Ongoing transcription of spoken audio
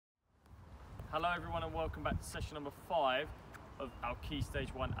Hello everyone and welcome back to session number 5 of our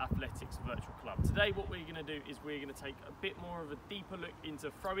KS1 Athletics virtual club. Today what we're going to do is we're going to take a bit more of a deeper look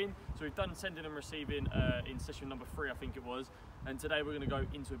into throwing. So we've done sending and receiving in session number 3 I think it was, and today we're going to go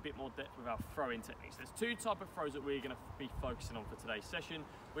into a bit more depth with our throwing techniques. There's two types of throws that we're going to be focusing on for today's session.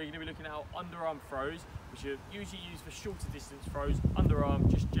 We're going to be looking at our underarm throws, which are usually used for shorter distance throws,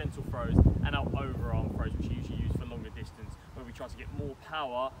 underarm, just gentle throws, and our overarm throws, which are usually used for longer distance, where we try to get more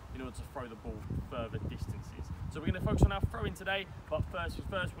power in order to throw the ball further distances. So we're going to focus on our throwing today, but first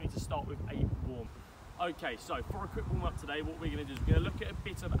we need to start with a warm. Okay, so for a quick warm up today, what we're going to do is we're going to look at a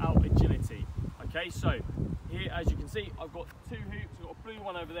bit of our agility. Okay, so here, as you can see, I've got two hoops. I've got a blue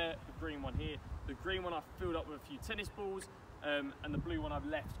one over there, the green one here. The green one I've filled up with a few tennis balls, and the blue one I've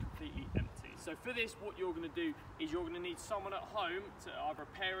left completely empty. So for this, what you're going to do is you're going to need someone at home, to either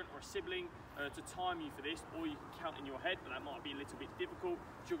a parent or a sibling, to time you for this, or you can count in your head, but that might be a little bit difficult.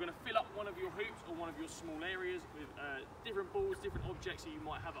 So you're going to fill up one of your hoops or one of your small areas with different balls, different objects that you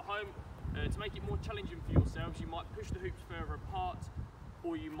might have at home. To make it more challenging for yourselves, you might push the hoops further apart,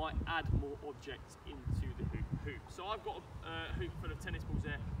 or you might add more objects into the hoop. So I've got a hoop full of tennis balls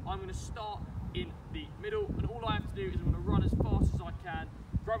there. I'm going to start in the middle, and all I have to do is I'm going to run as fast as I can,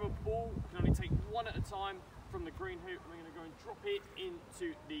 grab a ball. I can only take one at a time from the green hoop, and I'm going to go and drop it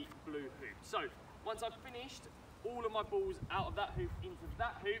into the blue hoop. So once I've finished all of my balls out of that hoop into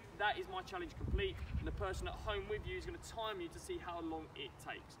that hoop, that is my challenge complete, and the person at home with you is going to time you to see how long it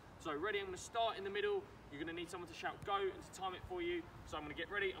takes. So ready, I'm going to start in the middle. You're going to need someone to shout go and to time it for you. So I'm going to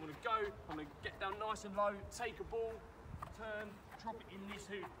get ready, I'm going to go, I'm going to get down nice and low, take a ball, turn, drop it in this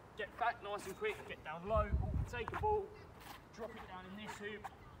hoop, get back nice and quick, get down low, take a ball, drop it down in this hoop,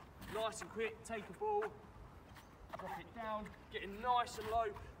 nice and quick, take a ball, drop it down, getting nice and low,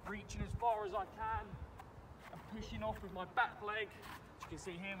 reaching as far as I can, and pushing off with my back leg. As you can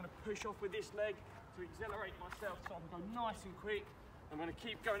see here, I'm going to push off with this leg to accelerate myself, so I'm going to go nice and quick. I'm going to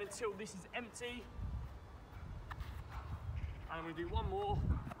keep going until this is empty. And I'm going to do one more,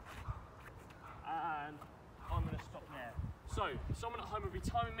 and I'm going to stop there. So someone at home will be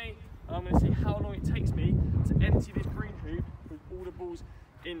timing me, and I'm going to see how long it takes me to empty this green hoop with all the balls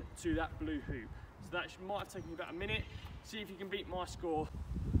into that blue hoop. So that might have taken me about a minute. See if you can beat my score.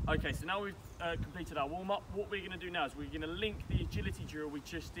 Okay, so now we've completed our warm-up. What we're going to do now is we're going to link the agility drill we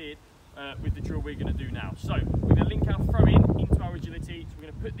just did with the drill we're going to do now. So we're going to link our throwing into our agility. So we're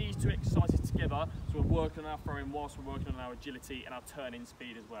going to put these two exercises together. So we're working on our throwing whilst we're working on our agility and our turning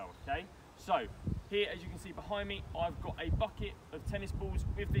speed as well. Okay. So here, as you can see behind me, I've got a bucket of tennis balls.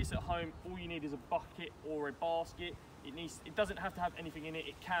 With this at home, all you need is a bucket or a basket. It doesn't have to have anything in it.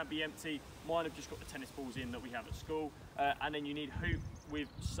 It can be empty. Mine have just got the tennis balls in that we have at school. And then you need a hoop with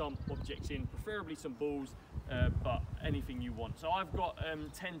some objects in, preferably some balls, but anything you want. So I've got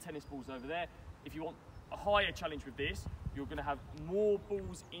 10 tennis balls over there. If you want a higher challenge with this, you're going to have more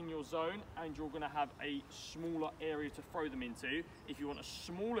balls in your zone, and you're going to have a smaller area to throw them into. If you want a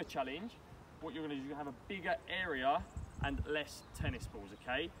smaller challenge, what you're going to do is you're going to have a bigger area and less tennis balls,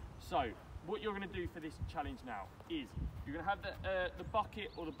 okay? So what you're going to do for this challenge now is you're going to have the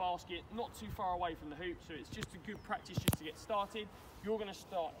bucket or the basket not too far away from the hoop, so it's just a good practice just to get started. You're going to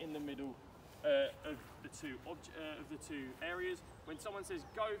start in the middle of the two areas. When someone says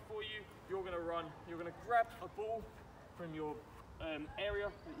go for you, you're going to run. You're going to grab a ball from your area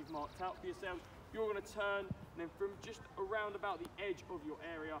that you've marked out for yourself. You're going to turn, and then from just around about the edge of your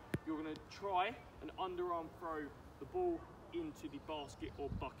area, you're going to try and underarm throw the ball into the basket or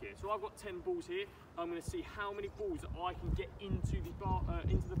bucket. So I've got 10 balls here. I'm going to see how many balls that I can get into the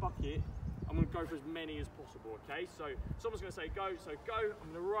bucket. I'm going to go for as many as possible, okay? So someone's going to say go, so go.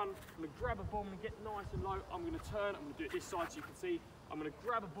 I'm going to run, I'm going to grab a ball, I'm going to get nice and low, I'm going to turn, I'm going to do it this side so you can see. I'm going to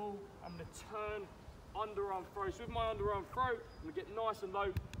grab a ball, I'm going to turn, underarm throw. So with my underarm throw, I'm going to get nice and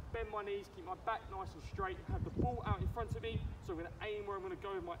low, bend my knees, keep my back nice and straight, and have the ball out in front of me. So I'm going to aim where I'm going to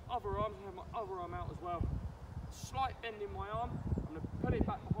go with my other arm, and have my other arm out as well. Slight bend in my arm, I'm going to put it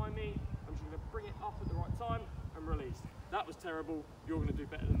back behind me, I'm just going to bring it up at the right time and release. That was terrible, you're going to do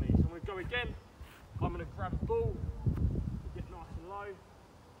better than me. So I'm going to go again, I'm going to grab a ball, get nice and low,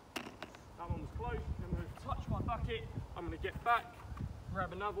 that one was close, I'm going to touch my bucket, I'm going to get back,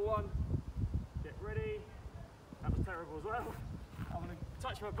 grab another one, get ready, that was terrible as well. I'm going to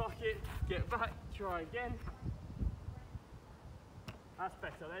touch my bucket, get back, try again. That's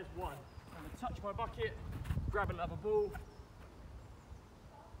better, there's one. I'm going to touch my bucket, grab another ball.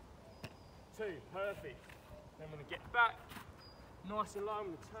 2, perfect. Then I'm going to get back, nice and low, I'm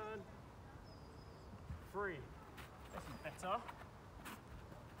going to turn. 3, this is better.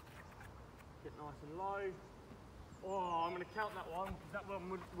 Get nice and low. Oh, I'm going to count that one because that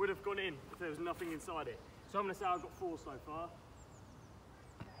one would have gone in if there was nothing inside it. So I'm going to say I've got 4 so far.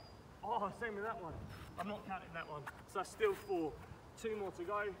 Oh, same with that one. I'm not counting that one. So that's still 4. 2 more to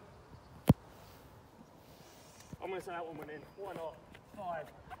go. I'm going to say that one went in. Why not? 5.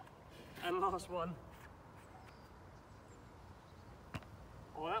 And last one.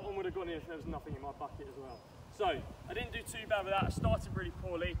 Oh, that one would have gone in if there was nothing in my bucket as well. So, I didn't do too bad with that. I started really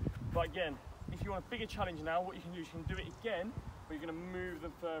poorly. But again, if you want a bigger challenge now, what you can do is you can do it again, but you're going to move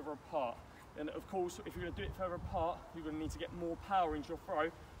them further apart. And of course, if you're going to do it further apart, you're going to need to get more power into your throw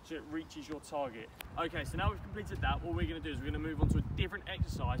so it reaches your target. Okay, so now we've completed that, what we're going to do is we're going to move on to a different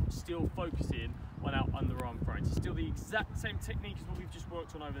exercise, but still focusing on our underarm throws. It's still the exact same technique as what we've just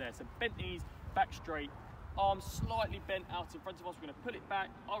worked on over there. So bent knees, back straight, arms slightly bent out in front of us. We're going to pull it back,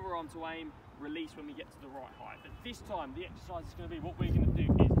 other arm to aim, release when we get to the right height. But this time, the exercise is going to be, what we're going to do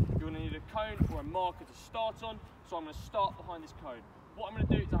is, you're going to need a cone or a marker to start on. So I'm going to start behind this cone. What I'm going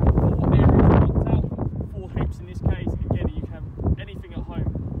to do is I have 4 areas marked out, 4 hoops in this case. Again, you can have anything at home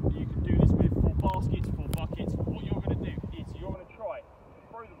that you can do this with, 4 baskets, 4 buckets. What you're going to do is you're going to try to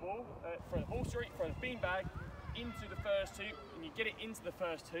throw the beanbag into the first hoop. When you get it into the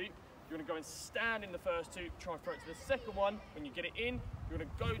first hoop, you're going to go and stand in the first hoop, try and throw it to the second one. When you get it in, you're going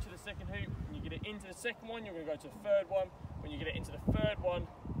to go to the second hoop. When you get it into the second one, you're going to go to the third one. When you get it into the third one,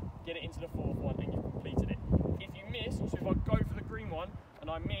 get it into the fourth one, and you've completed it. If you miss, so if I go for the green one and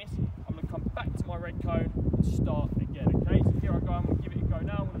I miss, I'm going to come back to my red cone and start again, okay? So here I go, I'm going to give it a go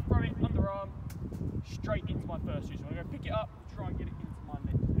now. I'm going to throw it underarm straight into my first hoop. So I'm going to go pick it up and try and get it into my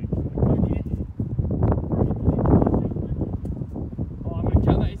next hoop. So I'm going to go here, oh, I'm going to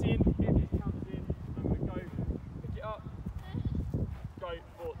count that as in. If it counts as in, I'm going to go pick it up, go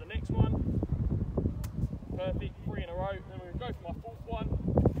for the next one. Perfect, 3 in a row. Then we're going to go for my 4th one.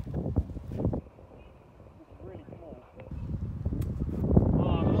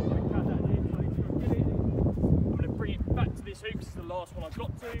 This hoop, this is the last one I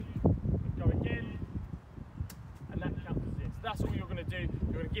got to. Go again, and that counts as in. So that's all you're going to do.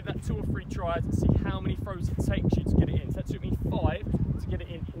 You're going to give that 2 or 3 tries and see how many throws it takes you to get it in. So that took me 5 to get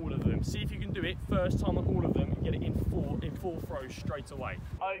it in all of them. See if you can do it first time on all of them and get it in 4 throws straight away.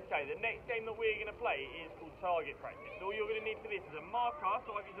 Okay, the next game that we're going to play is called target practice. So all you're going to need for this is a marker.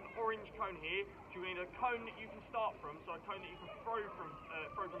 So I've used an orange cone here. So you're going to need a cone that you can start from. So a cone that you can throw from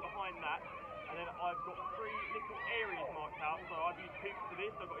behind that. And then I've got 3 little areas marked out, so I've used hoops for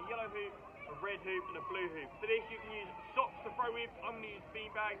this. I've got a yellow hoop, a red hoop, and a blue hoop. For this, you can use socks to throw with. I'm going to use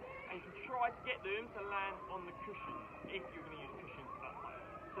beanbags, and you can try to get them to land on the cushions, if you're going to use cushions at home.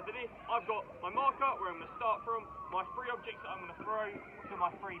 So for this, I've got my marker, where I'm going to start from, my 3 objects that I'm going to throw, so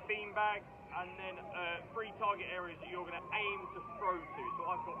my 3 beanbags, and then 3 target areas that you're going to aim to throw to. So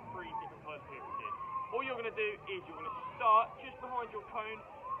I've got 3 different types of hoops here. All you're going to do is you're going to start just behind your cone,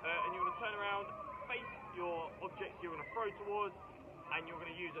 and you're going to turn around, face your objects you're going to throw towards, and you're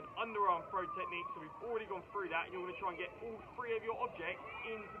going to use an underarm throw technique. So we've already gone through that, and you're going to try and get all 3 of your objects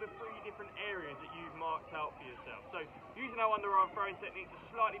into the 3 different areas that you've marked out for yourself. So using our underarm throwing techniques, a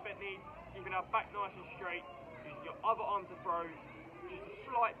slightly bent knees, keeping our back nice and straight, using your other arm to throw, just a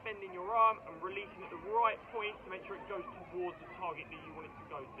slight bend in your arm and releasing at the right point to make sure it goes towards the target that you want it to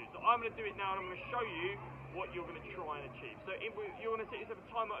go to. So I'm going to do it now, and I'm going to show you what you're going to try and achieve. So you're going to set yourself a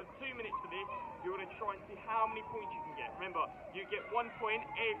timer of 2 minutes for this. You're going to try and see how many points you can get. Remember, you get 1 point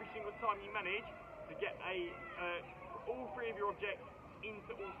every single time you manage to get all 3 of your objects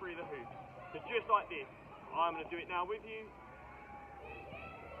into all 3 of the hoops. So just like this, I'm going to do it now with you.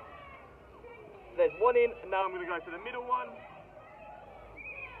 There's 1 in, and now I'm going to go for the middle one.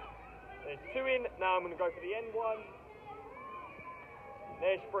 There's 2 in, now I'm going to go for the end one.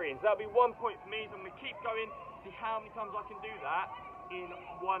 There's 3 in. So that'll be 1 point for me. So I'm going to keep going, see how many times I can do that in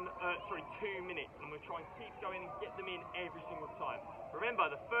 2 minutes. I'm going to try and keep going and get them in every single time. Remember,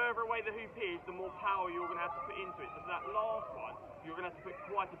 the further away the hoop is, the more power you're going to have to put into it. So for that last one, you're going to have to put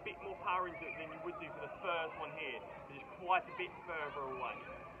quite a bit more power into it than you would do for the first one here, which is quite a bit further away.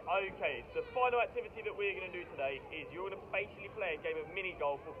 Okay, the final activity that we're going to do today is you're going to basically play a game of mini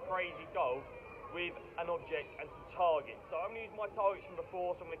golf or crazy golf with an object and some targets. So I'm going to use my targets from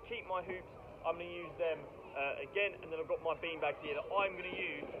before, so I'm going to keep my hoops, I'm going to use them again, and then I've got my beanbags here that I'm going to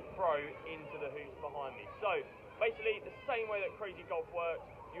use to throw into the hoops behind me. So basically the same way that crazy golf works,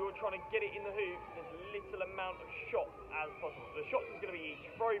 you're trying to get it in the hoops in as little amount of shots as possible. So the shots is going to be each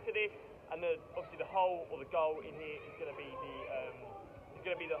throw for this, and obviously the hole or the goal in here is going to be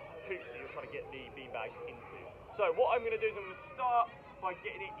the hoops that you're trying to get the beanbags into. So what I'm going to do is I'm going to start by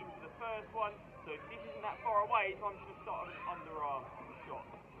getting it into the first one. So if this isn't that far away, so I'm just going to start with an underarm shot.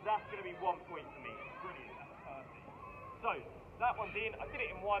 That's going to be 1 point for me. Brilliant, that's perfect. So that one's in. I did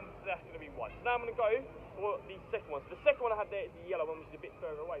it in one, so that's going to be one. So now I'm going to go for the second one. So the second one I had there is the yellow one, which is a bit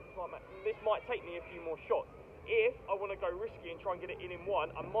further away. So this might take me a few more shots. If I want to go risky and try and get it in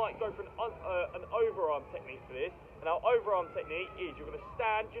one, I might go for an overarm technique for this. And our overarm technique is you're going to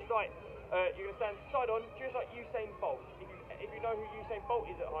stand just like you're going to stand side on, just like Usain Bolt. If you know who Usain Bolt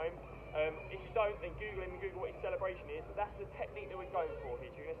is at home, if you don't, then Google him and Google what his celebration is. But that's the technique that we're going for here.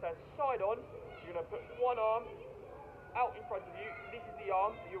 So you're going to stand side on. You're going to put one arm out in front of you. This is the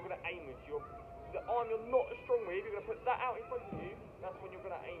arm that you're going to aim with. The arm you're not as strong with, you're going to put that out in front of you. That's when you're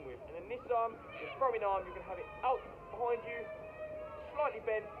going to aim with. And then this arm, your throwing arm, you're going to have it out behind you, slightly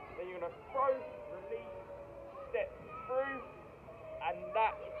bent. Then you're going to throw, release, step through, and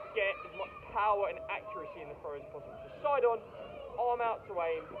that is to get as much power and accuracy in the throw as possible. So side on, arm out to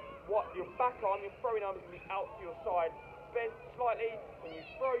aim. Your back arm, your throwing arm is going to be out to your side, bent slightly. When you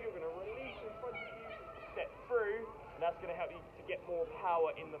throw, you're going to release in front of you, step through. That's going to help you to get more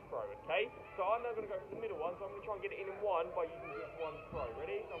power in the throw, okay? So I'm now going to go for the middle one, so I'm going to try and get it in one by using just one throw.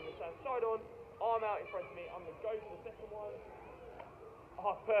 Ready? So I'm going to stand side on, arm out in front of me. I'm going to go for the second one.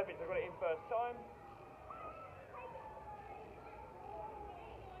 Oh, perfect. I got it in first time.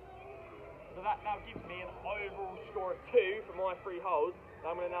 So that now gives me an overall score of 2 for my 3 holes.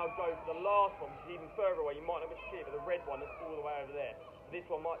 Now I'm going to now go for the last one, which is even further away. You might not be able to see it, but the red one is all the way over there. This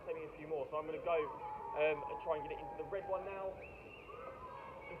one might take me a few more, so I'm going to go and try and get it into the red one now.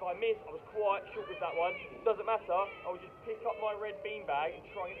 If I miss, I was quite short with that one. Doesn't matter, I will just pick up my red beanbag and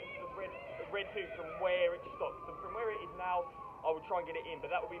try and get into the red hoop from where it stopped. So from where it is now, I will try and get it in, but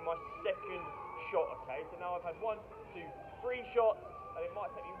that will be my second shot, okay? So now I've had 1, 2, 3 shots, and it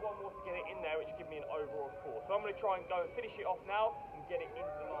might take me one more to get it in there, which will give me an overall 4. So I'm going to try and go and finish it off now and get it into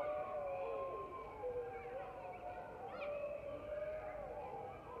the last one.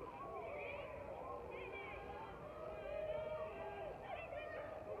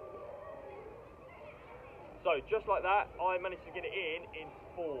 So just like that, I managed to get it in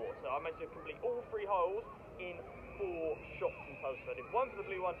 4. So I managed to complete all 3 holes in 4 shots in total. So I did 1 for the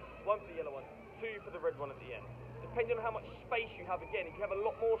blue one, 1 for the yellow one, 2 for the red one at the end. Depending on how much space you have, again, if you have a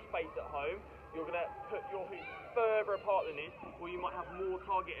lot more space at home, you're going to put your hoops further apart than this, or you might have more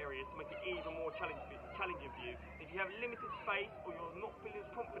target areas to make it even more challenging for you. If you have limited space, or you're not feeling as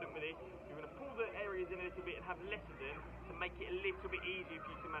confident with it, you're going to pull the areas in a little bit and have less of them to make it a little bit easier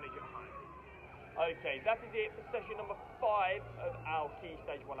for you to manage at home. Okay, that is it for session number 5 of our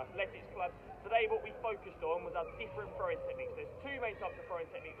Stage 1 Athletics Club. Today what we focused on was our different throwing techniques. There's 2 main types of throwing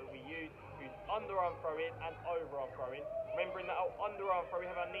technique that we use underarm throwing and overarm throwing. Remembering that our underarm throw, we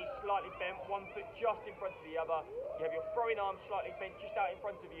have our knees slightly bent, 1 foot just in front of the other. You have your throwing arm slightly bent just out in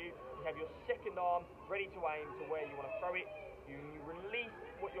front of you. You have your second arm ready to aim to where you want to throw it. You release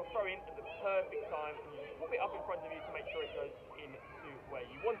what you're throwing at the perfect time, and you pop it up in front of you to make sure it goes into where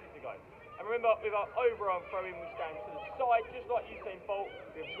you want it to go. And remember, with our overarm throwing, we stand to the side, just like Usain Bolt,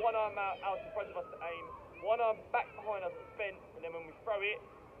 with one arm out in front of us to aim, one arm back behind us bent, and then when we throw it,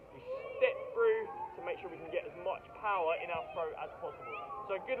 we step through to make sure we can get as much power in our throw as possible.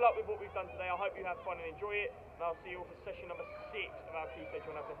 So good luck with what we've done today. I hope you have fun and enjoy it, and I'll see you all for session number 6 of our Stage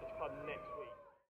 1 Athletics Club next week.